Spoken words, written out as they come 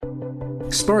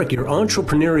Spark your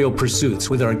entrepreneurial pursuits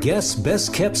with our guests'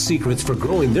 best-kept secrets for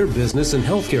growing their business and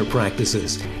healthcare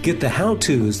practices. Get the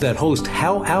how-tos that host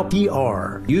Hal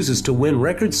PR uses to win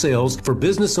record sales for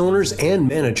business owners and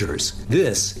managers.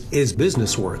 This is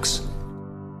BusinessWorks.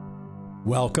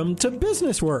 Welcome to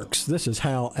BusinessWorks. This is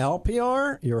Hal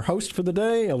Alpiar, your host for the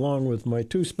day, along with my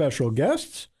two special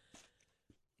guests,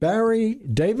 Barry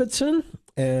Davidson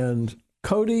and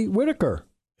Cody Whitaker.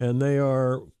 And they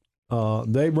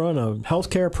run a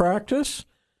healthcare practice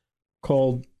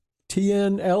called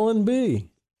TNL&B,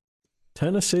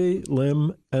 Tennessee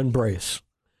Limb and Brace.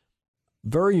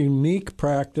 Very unique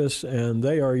practice, and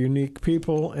they are unique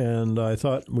people, and I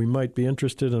thought we might be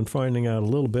interested in finding out a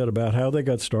little bit about how they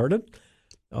got started,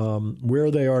 where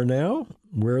they are now,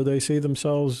 where they see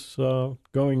themselves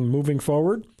moving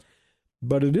forward.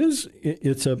 But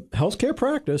it's a healthcare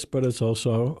practice, but it's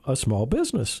also a small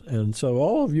business. And so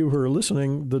all of you who are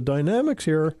listening, the dynamics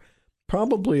here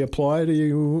probably apply to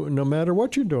you no matter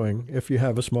what you're doing. If you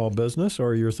have a small business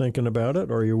or you're thinking about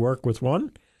it or you work with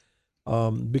one,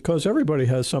 because everybody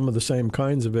has some of the same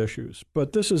kinds of issues.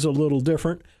 But this is a little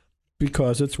different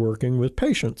because it's working with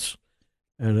patients,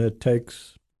 and it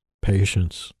takes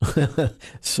patience.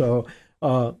 So,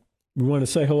 we want to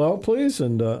say hello, please,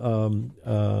 and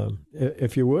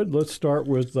if you would, let's start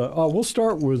with. We'll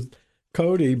start with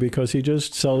Cody because he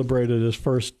just celebrated his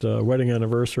first wedding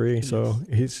anniversary, so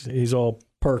he's all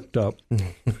perked up. You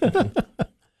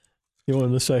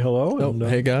want to say hello?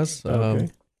 Hey guys, okay.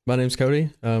 My name's Cody.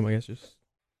 I guess just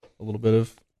a little bit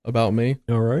about me.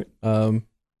 All right.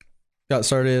 Got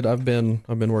started. I've been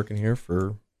working here for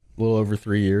a little over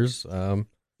 3 years.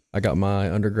 I got my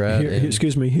undergrad.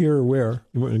 Excuse me, here or where?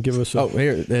 You want to give us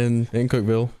here in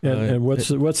Cookeville. And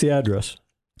what's the address?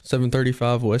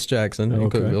 735 West Jackson in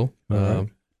Cookeville. Right.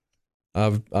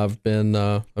 I've been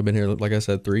here, like I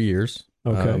said, 3 years.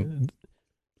 Okay.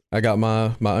 I got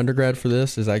my undergrad for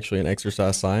this is actually in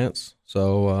exercise science.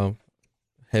 So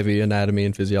heavy anatomy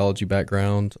and physiology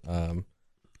background.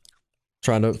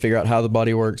 Trying to figure out how the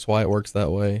body works, why it works that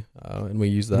way, and we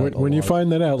use that. When you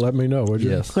find that out, let me know, would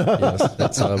you? Yes,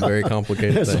 that's a very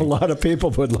complicated thing. A lot of people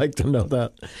would like to know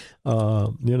that.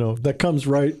 That comes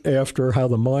right after how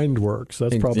the mind works.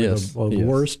 That's probably the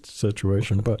worst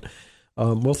situation. But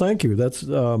well, thank you. That's.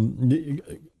 Can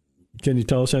you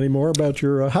tell us any more about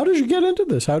your? How did you get into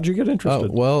this? How did you get interested?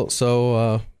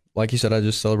 Like you said, I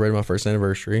just celebrated my first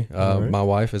anniversary. Right. My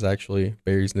wife is actually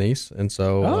Barry's niece, and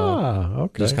so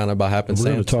okay. just kind of by happenstance.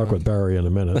 We're going to talk with Barry in a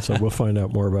minute, so we'll find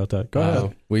out more about that. Go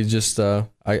ahead. We just I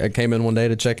came in one day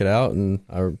to check it out, and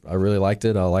I really liked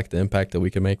it. I liked the impact that we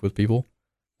can make with people,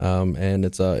 and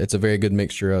it's a very good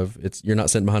mixture of you're not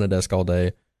sitting behind a desk all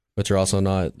day, but you're also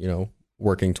not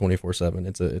working 24/7.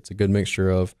 It's a good mixture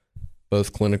of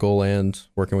both clinical and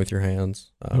working with your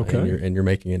hands. Okay, and you're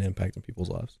making an impact in people's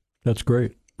lives. That's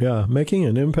great. Yeah, making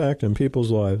an impact in people's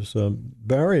lives.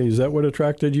 Barry, is that what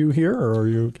attracted you here, or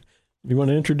you want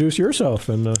to introduce yourself?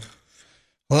 And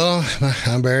Well,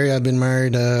 I'm Barry. I've been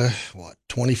married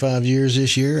 25 years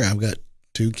this year. I've got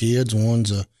 2 kids.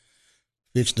 One's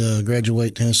fixed to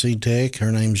graduate Tennessee Tech.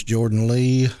 Her name's Jordan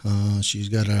Lee. She's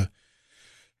got a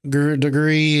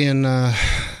degree in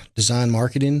design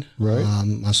marketing. Right.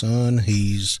 My son,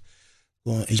 he's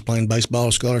playing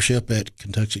baseball scholarship at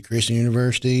Kentucky Christian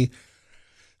University.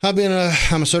 I'm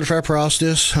a certified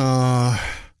prosthetist.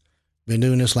 Been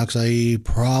doing this, like I say,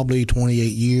 probably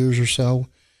 28 years or so.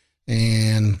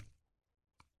 And,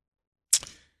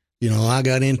 I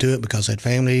got into it because I had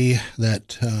family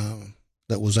that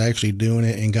was actually doing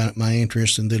it and got my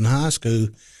interest. And then high school,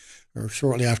 or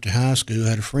shortly after high school,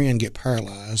 I had a friend get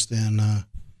paralyzed, and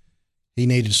he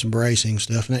needed some bracing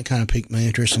stuff, and that kind of piqued my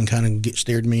interest and kind of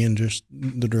steered me in just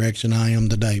the direction I am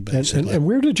today, basically. And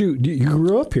where did you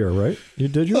grew up here, right?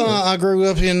 Did you? I grew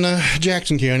up in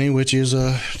Jackson County, which is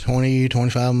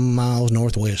 25 miles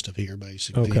northwest of here,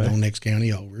 basically, next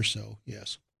county over, so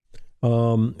yes.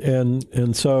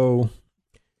 And so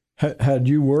had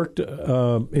you worked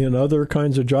in other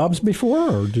kinds of jobs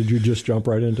before, or did you just jump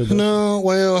right into this? No,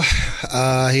 well,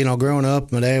 growing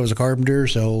up, my dad was a carpenter,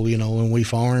 so, when we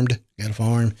farmed, got a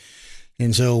farm,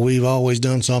 and so we've always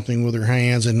done something with our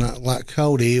hands, and not like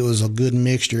Cody, it was a good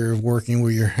mixture of working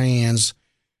with your hands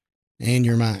and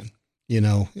your mind.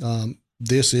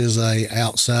 This is a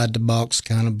outside-the-box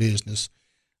kind of business.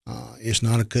 It's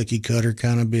not a cookie-cutter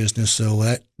kind of business, so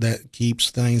that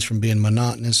keeps things from being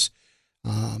monotonous.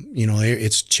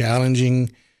 It's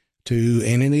challenging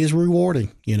and it is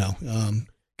rewarding,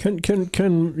 Can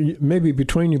maybe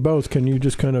between you both, can you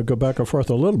just kind of go back and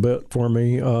forth a little bit for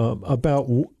me about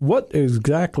what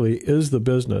exactly is the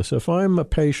business? If I'm a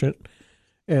patient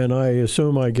and I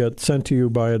assume I get sent to you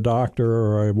by a doctor,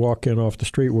 or I walk in off the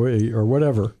street or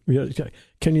whatever.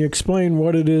 Can you explain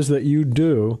what it is that you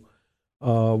do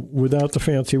without the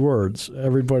fancy words?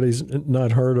 Everybody's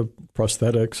not heard of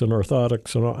prosthetics and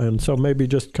orthotics, and so maybe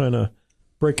just kind of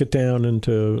break it down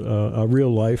into a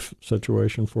real life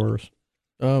situation for us.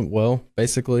 Well,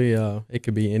 basically, it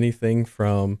could be anything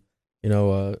from,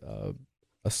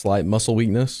 a slight muscle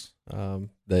weakness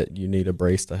that you need a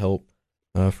brace to help.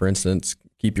 For instance,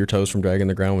 keep your toes from dragging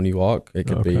the ground when you walk. It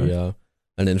could be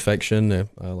an infection,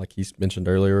 like he mentioned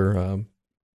earlier,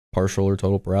 partial or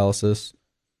total paralysis.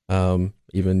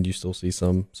 Even you still see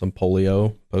some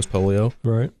polio, post-polio.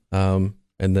 Right. And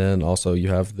then also you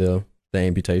have the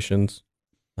amputations,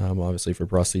 obviously for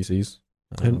prostheses.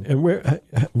 And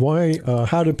why?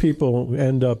 How do people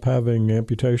end up having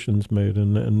amputations made,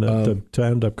 and to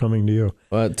end up coming to you?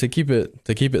 To keep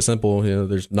it simple,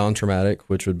 there's non-traumatic,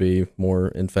 which would be more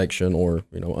infection or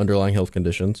underlying health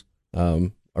conditions.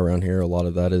 Around here, a lot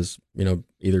of that is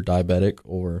either diabetic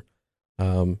or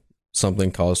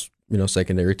something caused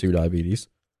secondary to diabetes,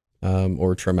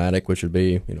 or traumatic, which would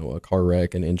be a car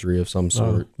wreck, an injury of some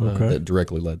sort that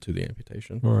directly led to the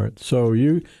amputation. All right, so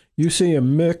you see a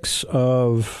mix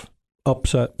of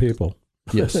upset people.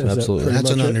 Yes, absolutely. That's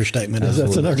an understatement.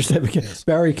 That's an understatement. Yes.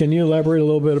 Barry, can you elaborate a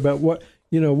little bit about what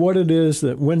it is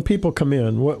that when people come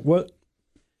in, what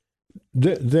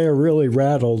they're really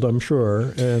rattled, I'm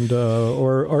sure, and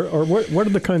or what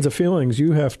are the kinds of feelings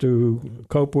you have to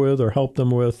cope with or help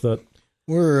them with that?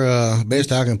 We're,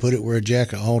 best I can put it, we're a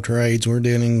jack of all trades. We're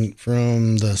dealing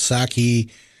from the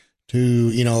psyche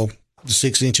to, the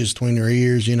 6 inches between their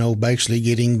ears, basically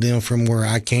getting them from where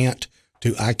I can't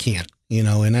to I can,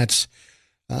 and that's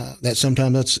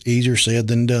sometimes that's easier said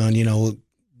than done.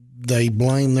 They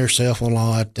blame themselves a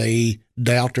lot. They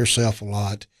doubt themselves a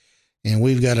lot. And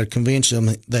we've got to convince them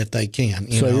that they can.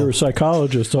 You're a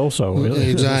psychologist also. Really,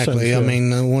 exactly. I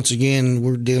mean, once again,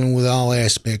 we're dealing with all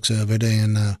aspects of it,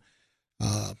 and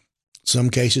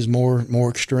some cases more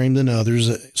extreme than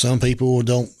others. Some people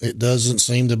it doesn't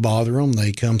seem to bother them.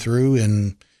 They come through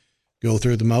and go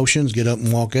through the motions, get up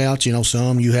and walk out.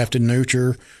 Some you have to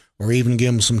nurture or even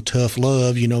give them some tough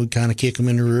love, kind of kick them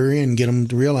in the rear end and get them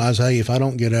to realize, hey, if I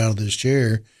don't get out of this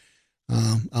chair,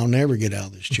 I'll never get out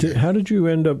of this chair. How did you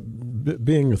end up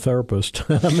being a therapist?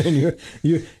 I mean,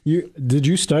 you did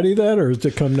you study that, or did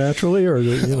it come naturally, or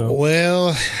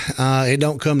Well, it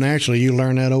don't come naturally. You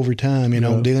learn that over time,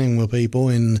 dealing with people,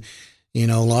 and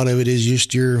a lot of it is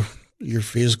just your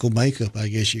physical makeup, I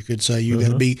guess you could say. You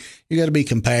got to be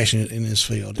compassionate in this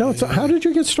field. No, how did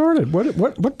you get started?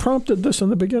 What prompted this in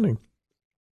the beginning?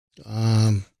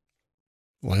 Well,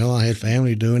 I had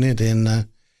family doing it, and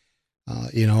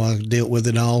I dealt with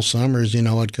it all summers.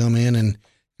 I'd come in and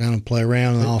kind of play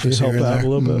around in the office help here and out there. a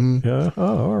little Mm-hmm. bit. Yeah.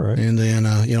 Oh, all right. And then,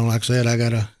 like I said, I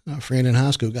got a friend in high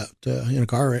school got in a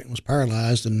car wreck and was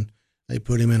paralyzed, and they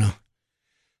put him in a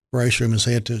brace from his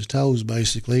head to his toes,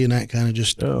 basically, and that kind of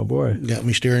just got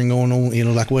me steering going on.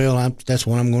 That's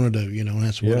what I'm going to do, and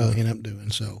that's what I end up doing.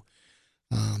 So,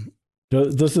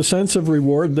 does the sense of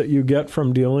reward that you get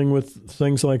from dealing with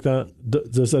things like that,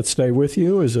 does that stay with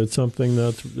you? Is it something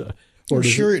that's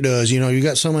sure it does. You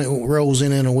got somebody who rolls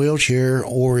in a wheelchair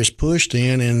or is pushed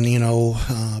in,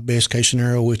 and best case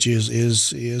scenario, which is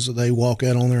they walk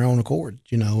out on their own accord.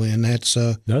 And that's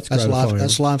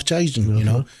life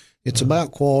changing. It's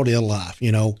about quality of life. Do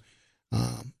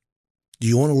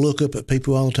you want to look up at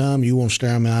people all the time? You want to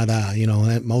stare them eye to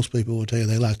eye. Most people will tell you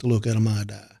they like to look at them eye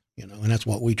to eye. And that's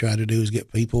what we try to do is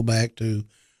get people back to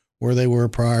where they were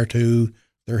prior to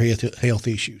their health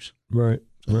issues. Right.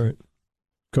 Right.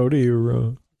 Cody,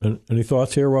 any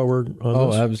thoughts here while we're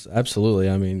on this? Absolutely.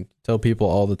 I mean, tell people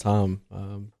all the time,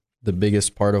 the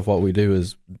biggest part of what we do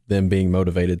is them being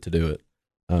motivated to do it.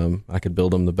 I could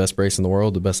build them the best brace in the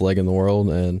world, the best leg in the world,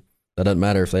 and that doesn't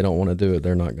matter if they don't want to do it,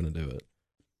 they're not going to do it.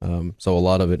 So a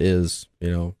lot of it is,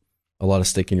 a lot of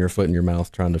sticking your foot in your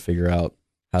mouth, trying to figure out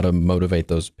how to motivate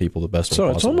those people the best way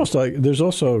possible. So it's almost like there's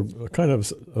also kind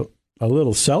of a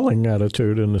little selling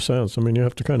attitude in a sense. I mean, you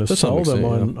have to kind of sell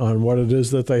them on what it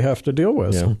is that they have to deal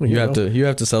with. Yeah. You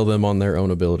have to sell them on their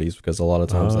own abilities, because a lot of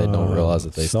times they don't realize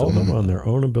that they sell them on their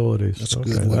own abilities. That's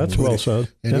good. That's well said.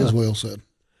 It is well said.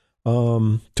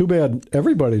 Too bad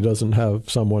everybody doesn't have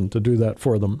someone to do that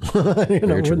for them.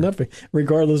 Wouldn't that be,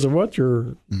 regardless of what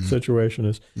your situation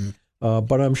is?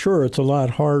 But I'm sure it's a lot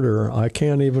harder. I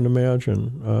can't even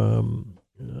imagine.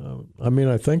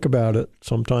 I think about it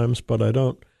sometimes, but I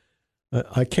don't.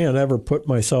 I can't ever put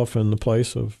myself in the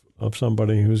place of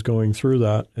somebody who's going through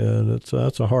that, and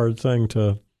that's a hard thing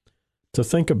to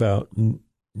think about.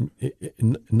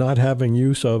 not having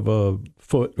use of a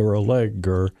foot or a leg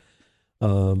or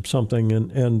something,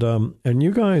 and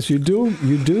you guys, you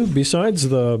do besides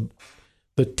the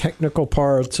technical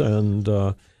parts and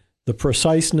the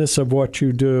preciseness of what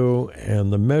you do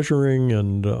and the measuring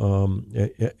and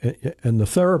the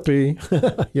therapy,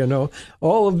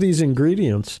 all of these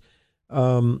ingredients.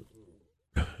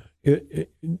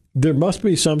 There must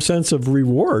be some sense of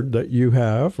reward that you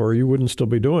have, or you wouldn't still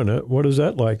be doing it. What is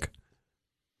that like?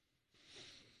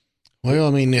 Well,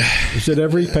 I mean, is it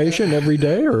every patient every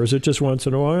day, or is it just once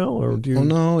in a while, or do you? Well,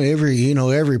 no,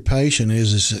 every patient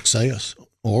is a success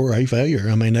or a failure.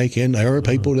 I mean, there are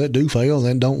people that do fail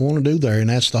and don't want to do there, and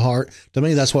that's the heart. To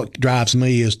me, that's what drives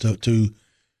me is to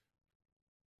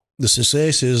the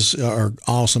successes are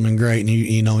awesome and great, and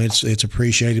it's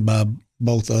appreciated by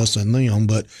both us and them.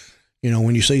 But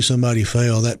when you see somebody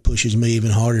fail, that pushes me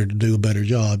even harder to do a better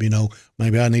job.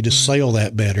 Maybe I need to sell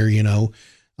that better.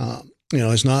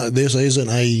 It's not. This isn't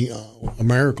a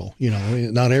miracle.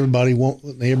 Not everybody wants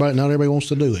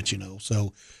to do it.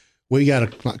 So we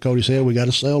got to, like Cody said, we got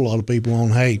to sell a lot of people on.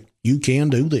 Hey, you can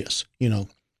do this. You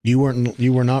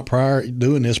were not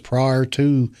doing this prior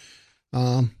to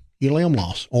your limb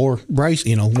loss or brace.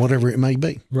 Whatever it may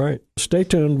be. Right. Stay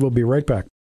tuned. We'll be right back.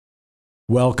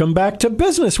 Welcome back to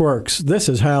Business Works. This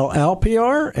is Hal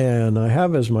Alpiar, and I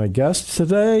have as my guests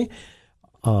today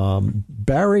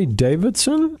Barry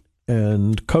Davidson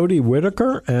and Cody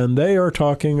Whitaker, and they are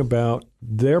talking about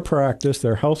their practice,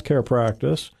 their healthcare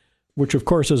practice, which of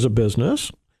course is a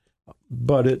business,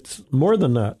 but it's more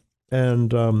than that.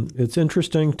 And it's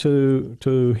interesting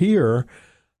to hear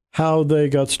how they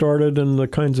got started and the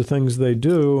kinds of things they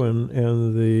do, and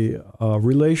the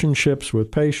relationships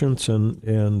with patients and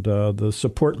the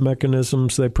support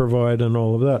mechanisms they provide and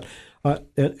all of that.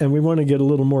 And we want to get a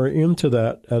little more into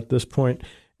that at this point.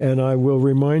 And I will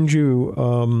remind you,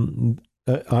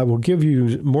 I will give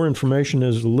you more information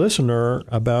as a listener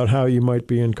about how you might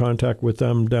be in contact with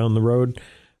them down the road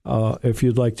if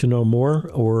you'd like to know more,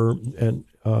 and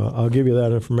I'll give you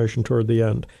that information toward the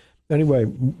end. Anyway,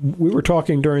 we were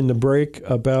talking during the break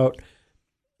about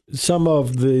some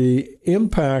of the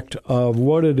impact of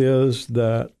what it is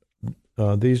that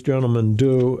these gentlemen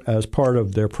do as part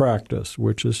of their practice,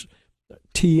 which is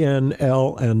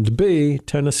TNL&B,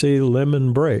 Tennessee Limb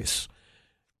and Brace.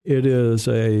 It is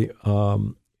a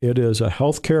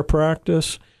healthcare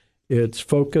practice. It's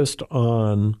focused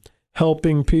on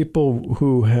helping people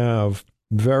who have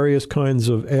various kinds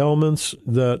of ailments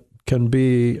that can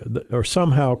be or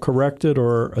somehow corrected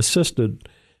or assisted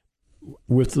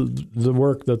with the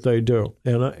work that they do.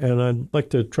 And I'd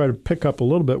like to try to pick up a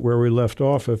little bit where we left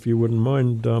off, if you wouldn't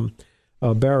mind.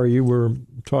 Barry, you were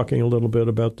talking a little bit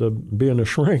about being a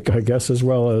shrink, I guess, as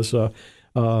well as,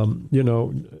 how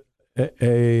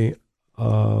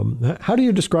do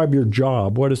you describe your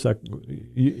job? What is that?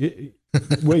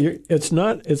 Well, it's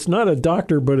not a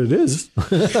doctor, but it is.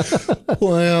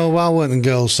 Well, I wouldn't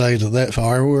go say that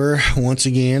far. Once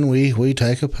again, we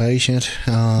take a patient.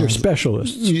 You're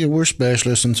specialists. We're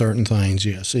specialists in certain things,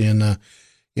 yes. And,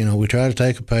 we try to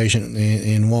take a patient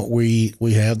in what we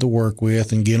have to work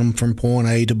with and get them from point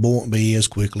A to point B as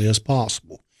quickly as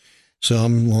possible.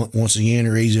 Some, once again,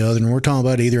 are easy. Other than we're talking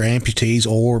about either amputees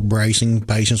or bracing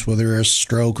patients, whether it's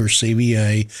stroke or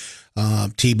CVA.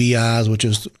 TBIs, which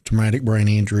is traumatic brain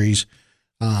injuries,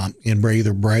 and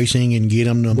either bracing and get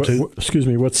them to. Excuse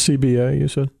me, what's CBA? You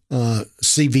said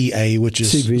CVA, which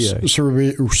is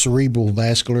cerebral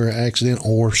vascular accident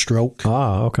or stroke.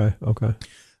 Ah, okay.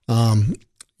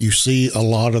 You see a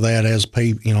lot of that as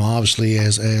people, obviously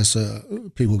as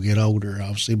people get older,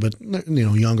 obviously, but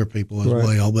younger people as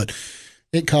well. But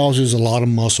it causes a lot of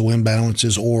muscle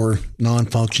imbalances or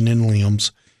non-functioning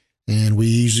limbs, and we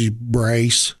usually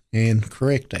brace and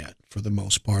correct that for the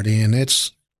most part. And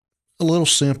it's a little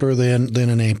simpler than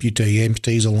an amputee.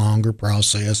 Amputee is a longer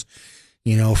process.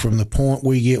 From the point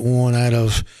we get one out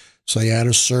of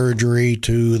surgery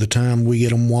to the time we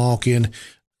get them walking,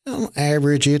 on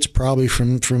average, it's probably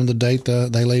from the date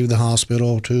they leave the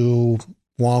hospital to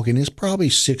walking, it's probably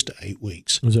 6 to 8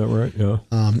 weeks. Is that right? Yeah.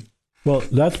 Well,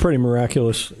 that's pretty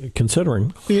miraculous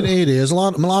considering. It is. A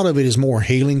lot of it is more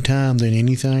healing time than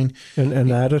anything.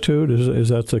 And attitude, is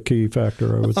that the key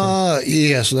factor, I would think?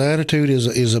 Yes, the attitude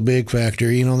is a big factor.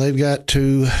 They've got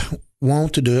to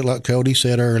want to do it, like Cody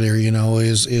said earlier,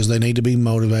 is they need to be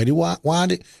motivated. Why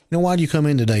do you come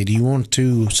in today? Do you want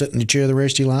to sit in the chair the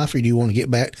rest of your life, or do you want to get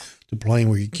back to playing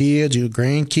with your kids, your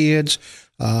grandkids?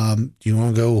 Do you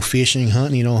want to go fishing,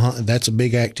 hunting? That's a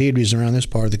big activities around this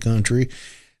part of the country.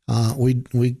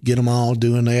 We get them all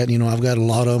doing that. I've got a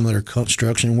lot of them that are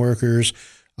construction workers.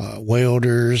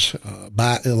 welders, a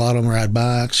lot of them ride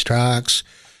bikes, trikes,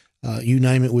 you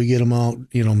name it, we get them all,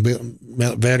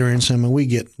 veterans. I mean, we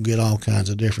get all kinds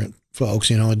of different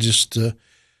folks, it just,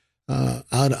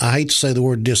 I hate to say the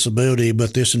word disability,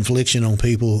 but this infliction on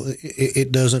people,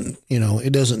 it doesn't,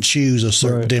 it doesn't choose a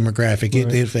certain demographic.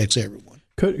 It affects everyone.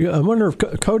 I wonder if,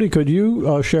 Cody, could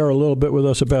you share a little bit with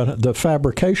us about the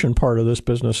fabrication part of this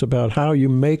business, about how you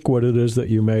make what it is that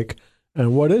you make,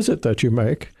 and what is it that you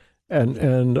make, and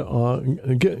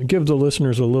give the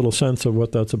listeners a little sense of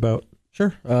what that's about.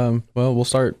 Sure. Well, we'll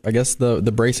start, I guess, the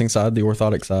bracing side, the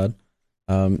orthotic side.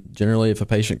 Generally, if a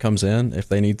patient comes in, if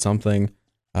they need something,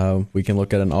 we can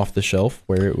look at an off-the-shelf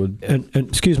where it would... And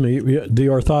excuse me, the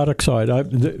orthotic side,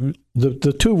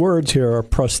 the two words here are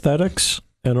prosthetics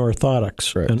and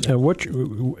orthotics. Correct. And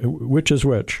which is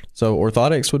which? So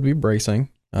orthotics would be bracing.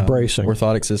 Bracing.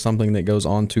 Orthotics is something that goes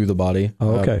onto the body.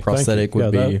 Oh, okay. Prosthetic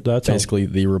would be that's basically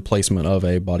the replacement of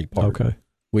a body part. Okay.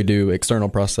 We do external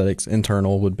prosthetics.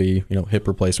 Internal would be, hip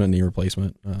replacement, knee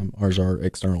replacement. Ours are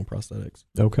external prosthetics.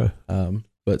 Okay.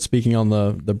 But speaking on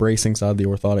the bracing side, the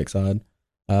orthotic side,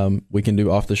 we can do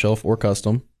off the shelf or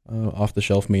custom. Off the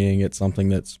shelf meaning it's something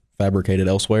that's fabricated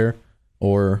elsewhere,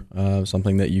 or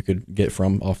something that you could get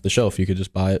from off the shelf. You could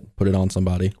just buy it, put it on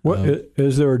somebody.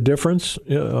 Is there a difference?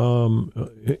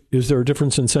 Is there a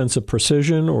difference in sense of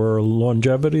precision or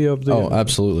longevity of the? Oh,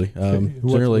 absolutely.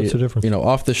 Generally, what's the difference?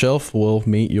 Off the shelf will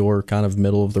meet your kind of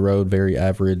middle of the road, very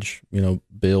average,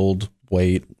 build,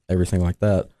 weight, everything like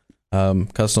that.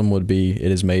 Custom would be,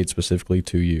 it is made specifically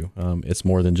to you. It's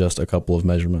more than just a couple of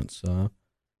measurements.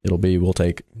 We'll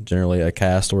take generally a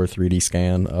cast or a 3D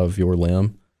scan of your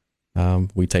limb.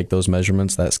 We take those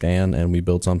measurements, that scan, and we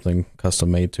build something custom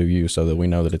made to you so that we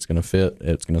know that it's going to fit,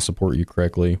 it's going to support you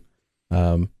correctly.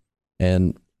 And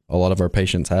a lot of our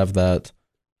patients have that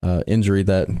injury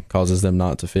that causes them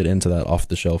not to fit into that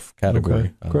off-the-shelf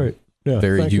category. Okay, great. Yeah,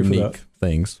 very unique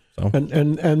things. So.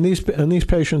 And these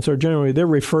patients are generally, they're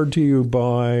referred to you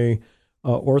by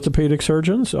orthopedic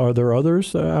surgeons. Are there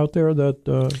others out there that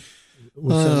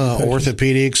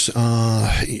orthopedics,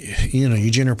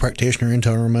 your general practitioner,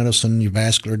 internal medicine, your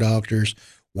vascular doctors,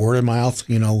 word of mouth.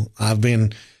 I've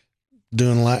been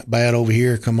doing bad over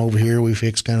here, come over here, we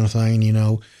fix kind of thing.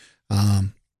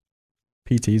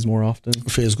 PTs more often,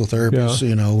 physical therapists,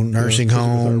 nursing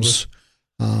homes.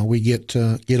 We get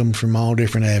them from all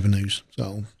different avenues.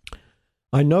 So,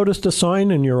 I noticed a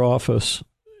sign in your office,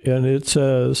 and it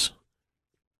says,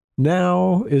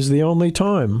 "Now is the only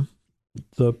time.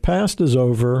 The past is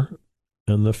over,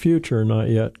 and the future not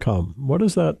yet come." What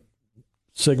does that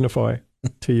signify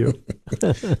to you?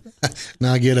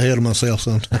 Now I get ahead of myself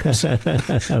sometimes.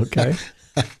 Okay.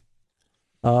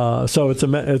 So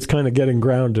it's kind of getting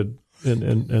grounded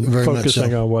and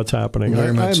focusing on what's happening. I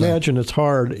imagine it's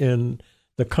hard in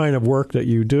the kind of work that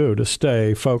you do to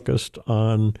stay focused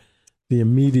on the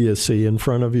immediacy in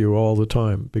front of you all the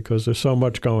time, because there's so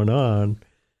much going on.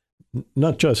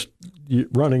 Not just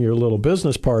running your little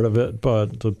business part of it,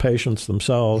 but the patients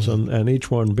themselves, and each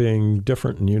one being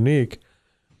different and unique,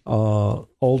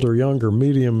 older, younger,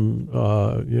 medium,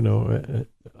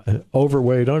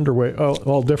 overweight, underweight,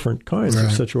 all different kinds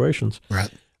of situations. Right.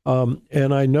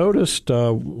 And I noticed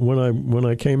when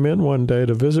I came in one day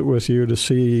to visit with you to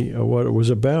see what it was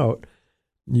about,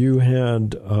 you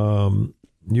had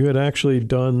actually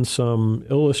done some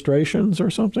illustrations or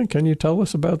something. Can you tell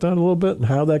us about that a little bit and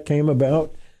how that came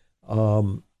about?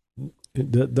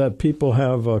 That people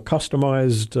have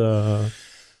customized.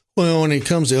 Well, when it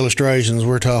comes to illustrations,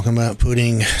 we're talking about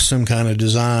putting some kind of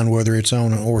design, whether it's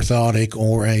on an orthotic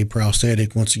or a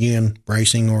prosthetic. Once again,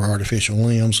 bracing or artificial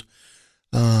limbs.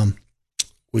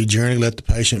 We generally let the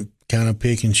patient kind of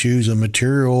pick and choose a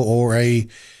material or a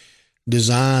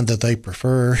design that they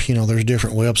prefer. There's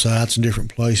different websites and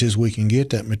different places we can get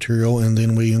that material, and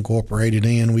then we incorporate it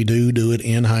in. We do it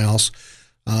in-house.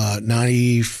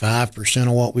 95%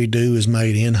 of what we do is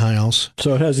made in-house.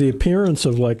 So it has the appearance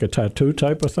of like a tattoo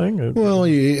type of thing? Well,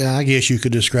 yeah, I guess you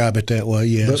could describe it that way,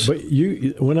 yes. But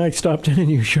when I stopped in,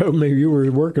 you showed me you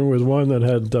were working with one that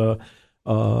had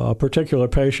a particular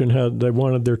patient they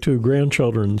wanted their two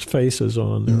grandchildren's faces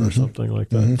on there or something like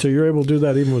that. Mm-hmm. So you're able to do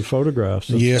that even with photographs?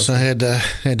 Yes, I had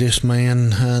this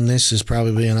man, and this has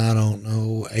probably been,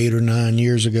 8 or 9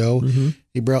 years ago. Mm-hmm.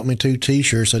 He brought me 2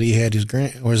 T-shirts that he had his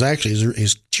children,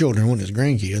 wasn't his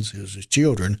grandkids, it was his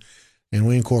children, and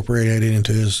we incorporated it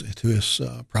into his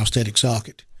prosthetic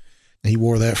socket. He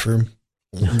wore that for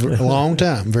a long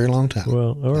time, very long time.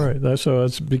 Well, all right. So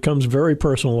it becomes very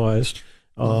personalized.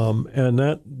 And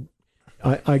that,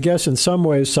 I guess, in some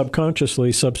ways,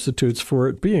 subconsciously substitutes for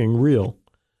it being real.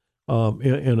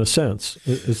 in a sense.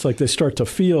 It's like they start to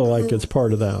feel like it's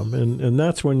part of them. And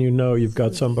that's when you know you've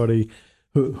got somebody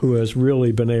who has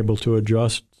really been able to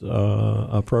adjust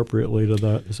appropriately to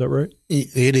that. Is that right?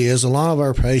 It is. A lot of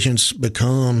our patients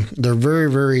they're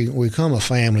we become a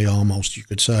family almost, you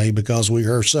could say, because we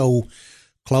are so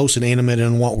close and intimate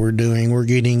in what we're doing. We're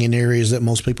getting in areas that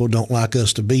most people don't like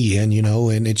us to be in,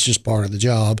 and it's just part of the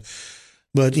job.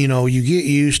 But, you get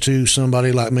used to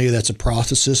somebody like me that's a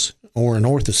prosthesis or an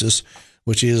orthosist,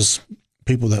 which is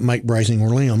people that make bracing or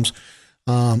limbs.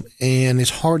 And it's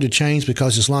hard to change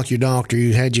because it's like your doctor.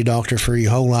 You had your doctor for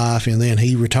your whole life, and then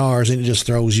he retires, and it just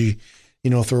throws you,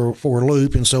 for a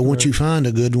loop. And so once you find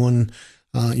a good one,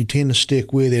 you tend to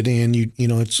stick with it. And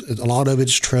it's a lot of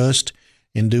it's trust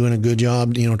and doing a good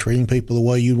job, treating people the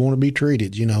way you'd want to be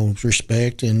treated,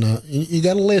 respect, and you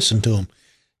got to listen to them.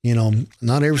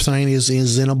 Not everything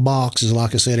is in a box. As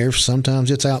like I said,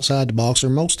 sometimes it's outside the box, or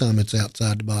most time it's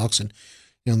outside the box. And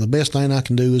the best thing I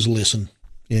can do is listen.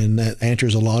 And that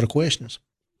answers a lot of questions.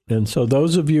 And so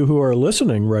those of you who are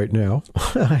listening right now,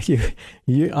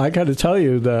 I got to tell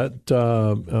you that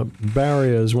Barry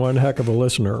is one heck of a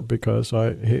listener, because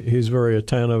he's very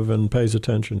attentive and pays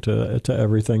attention to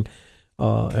everything,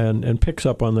 and picks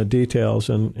up on the details.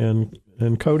 And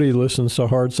Cody listens so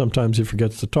hard sometimes he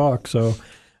forgets to talk. So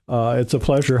it's a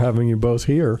pleasure having you both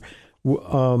here.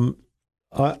 And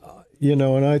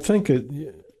I think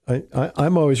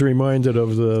I'm always reminded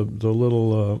of the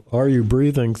little "Are you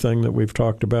breathing" thing that we've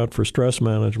talked about for stress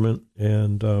management,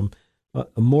 and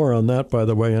more on that, by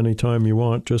the way, anytime you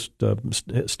want. Just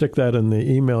stick that in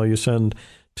the email you send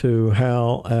to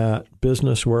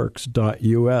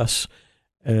hal@businessworks.us,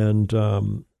 and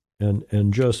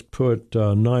just put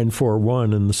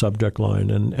 941 in the subject line.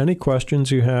 And any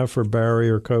questions you have for Barry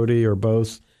or Cody or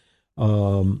both,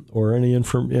 or any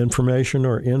information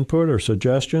or input or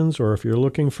suggestions, or if you're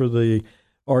looking for the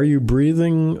 "Are You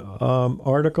Breathing"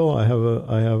 article, I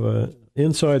have a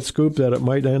inside scoop that it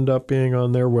might end up being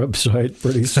on their website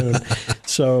pretty soon.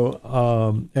 So,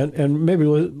 and maybe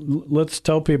let's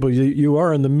tell people you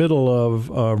are in the middle of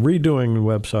redoing the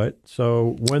website.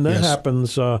 So when that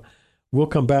happens, we'll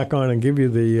come back on and give you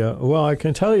the, I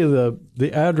can tell you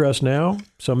the address now.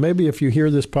 So maybe if you hear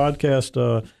this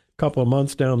podcast couple of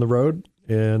months down the road,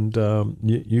 and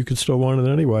you can still want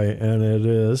it anyway. And it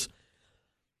is,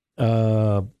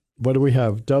 what do we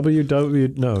have?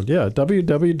 www,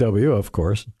 of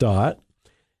course, dot,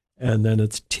 and then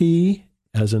it's T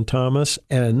as in Thomas,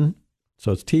 N,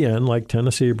 so it's TN, like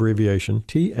Tennessee abbreviation,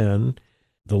 TN,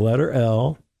 the letter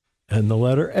L, and the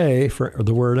letter A for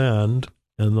the word and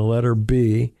the letter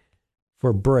B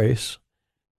for brace,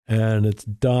 and it's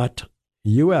dot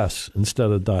US instead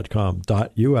of .com,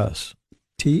 .us,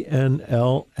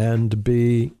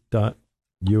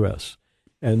 TNLandB.us.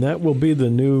 And that will be the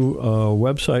new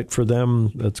website for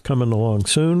them that's coming along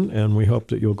soon, and we hope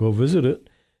that you'll go visit it.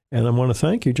 And I want to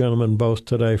thank you, gentlemen, both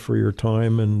today for your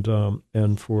time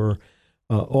and for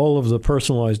all of the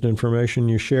personalized information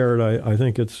you shared. I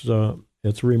think it's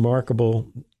remarkable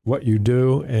what you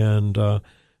do, and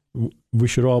we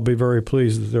should all be very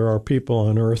pleased that there are people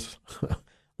on Earth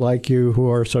like you who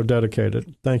are so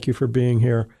dedicated. Thank you for being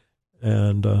here,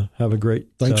 and have a great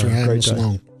Thanks for having us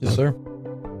along. Yes, sir.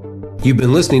 You've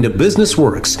been listening to Business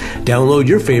Works. Download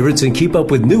your favorites and keep up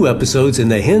with new episodes in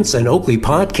the Hints and Oakley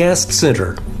Podcast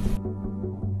Center.